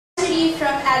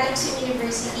Salle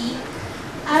University.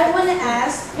 I want to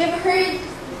ask, we've heard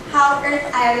how Earth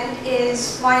Island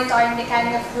is monitoring the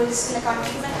kind of foods in the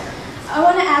country, but I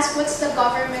want to ask, what's the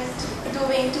government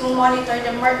doing to monitor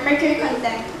the mercury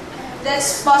content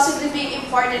that's possibly being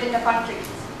imported in the country?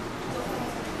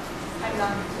 I'm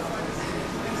done.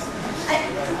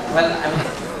 Well,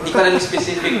 hindi ko alam yung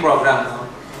specific program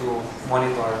to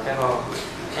monitor, pero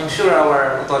I'm sure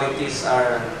our authorities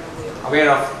are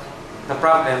aware of the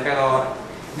problem, pero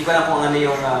hindi ko alam kung ano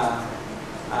yung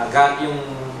yung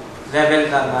level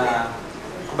ng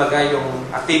kumbaga yung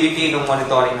activity ng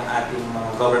monitoring ng ating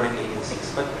mga government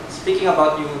agencies. But speaking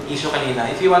about yung issue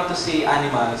kanina, if you want to see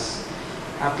animals,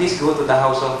 please go to the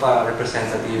House of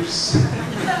Representatives.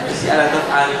 You see a lot of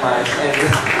animals, and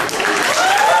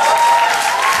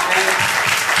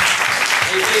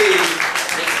maybe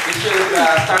we should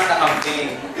start a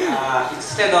campaign.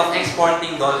 Instead of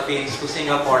exporting dolphins to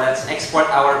Singapore, let's export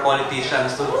our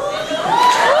politicians to...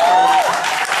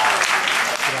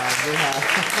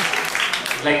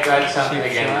 I'd like to add something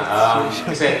again.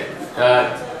 Kasi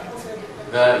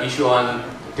the issue on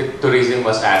tourism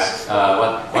was asked.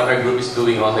 What our group is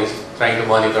doing also is trying to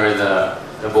monitor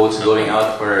the boats going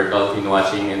out for dolphin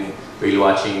watching and whale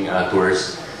watching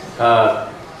tours.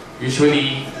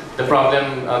 Usually, the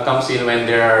problem comes in when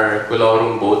there are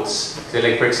colorum boats. So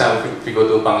like for example, if you go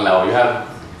to Panglao, you have,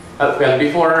 well,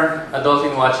 before a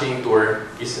dolphin watching tour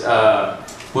is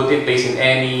put in place in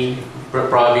any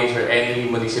province or any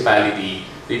municipality,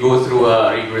 they go through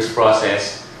a rigorous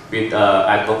process with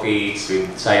advocates, with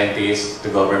scientists, the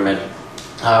government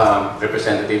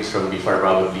representatives from BIFAR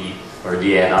probably, or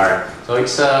DNR. So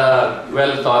it's a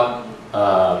well-thought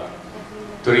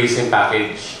tourism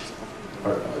package.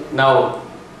 Now,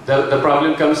 the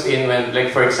problem comes in when,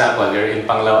 like for example, you're in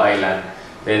Panglao Island,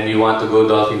 then you want to go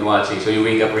dolphin watching, so you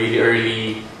wake up really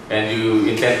early and you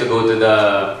intend to go to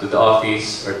the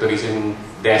office or tourism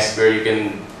desk where you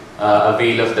can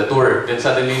avail of the tour. Then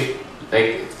suddenly,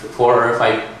 like 4 or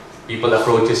 5 people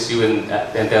approaches you and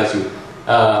tells you,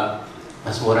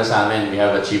 mas mura sa amin, we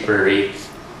have a cheaper rate.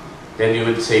 Then you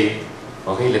would say,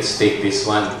 okay, let's take this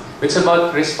one. It's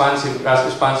about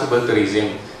responsible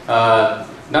tourism.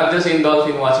 Not just in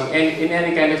dolphin watching, in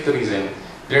any kind of tourism,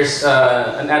 there's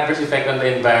an adverse effect on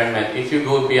the environment if you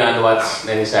go beyond what's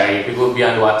necessary, if you go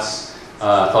beyond what's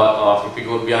thought of, if you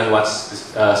go beyond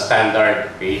what's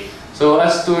standard. Okay? So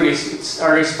as tourists, it's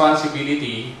our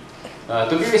responsibility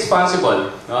to be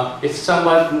responsible. No? If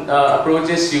someone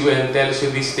approaches you and tells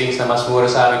you these things na mas mura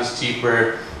sa amin, is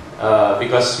cheaper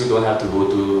because we don't have to go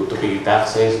to pay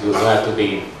taxes, we don't have to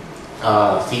pay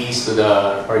fees to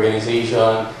the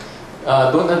organization,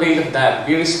 don't avail of that.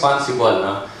 Be responsible.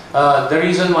 No? The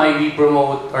reason why we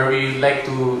promote or we like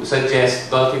to suggest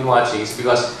dolphin watching is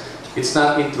because it's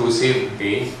not intrusive.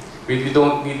 Okay? We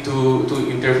don't need to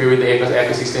interfere with the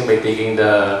ecosystem by taking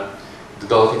the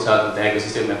dolphins out of the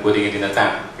ecosystem and putting it in a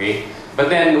tank. Okay? But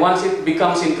then once it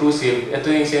becomes intrusive, ito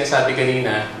yung sinasabi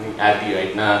kanina ni Adi,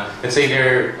 right? Na let's say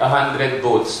there are 100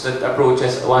 boats that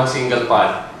approaches one single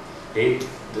pod. Okay?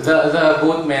 The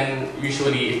boatmen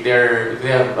usually, if they're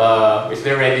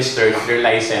registered, if they're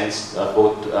licensed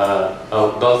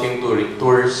dolphin tour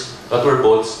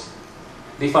boats,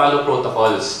 they follow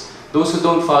protocols. Those who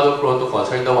don't follow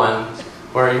protocols are the ones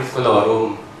who are in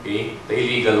colorum, okay, the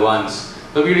illegal ones.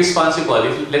 So be responsible.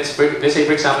 If let's say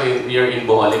for example you're in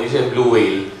Bohol and you see a blue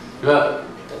whale,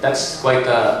 that's quite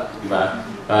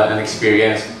an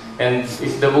experience. And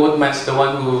if the boatman's the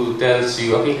one who tells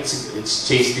you, okay, let's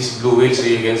chase this blue whale so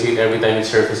you can see it every time it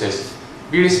surfaces,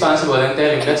 be responsible and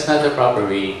tell him that's not the proper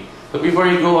way. So before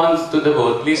you go on to the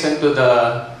boat, listen to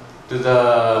the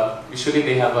usually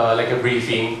they have like a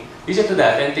briefing. Listen to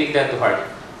that and take that to heart.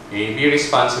 Okay? Be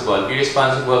responsible. Be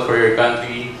responsible for your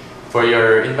country, for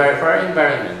our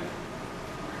environment.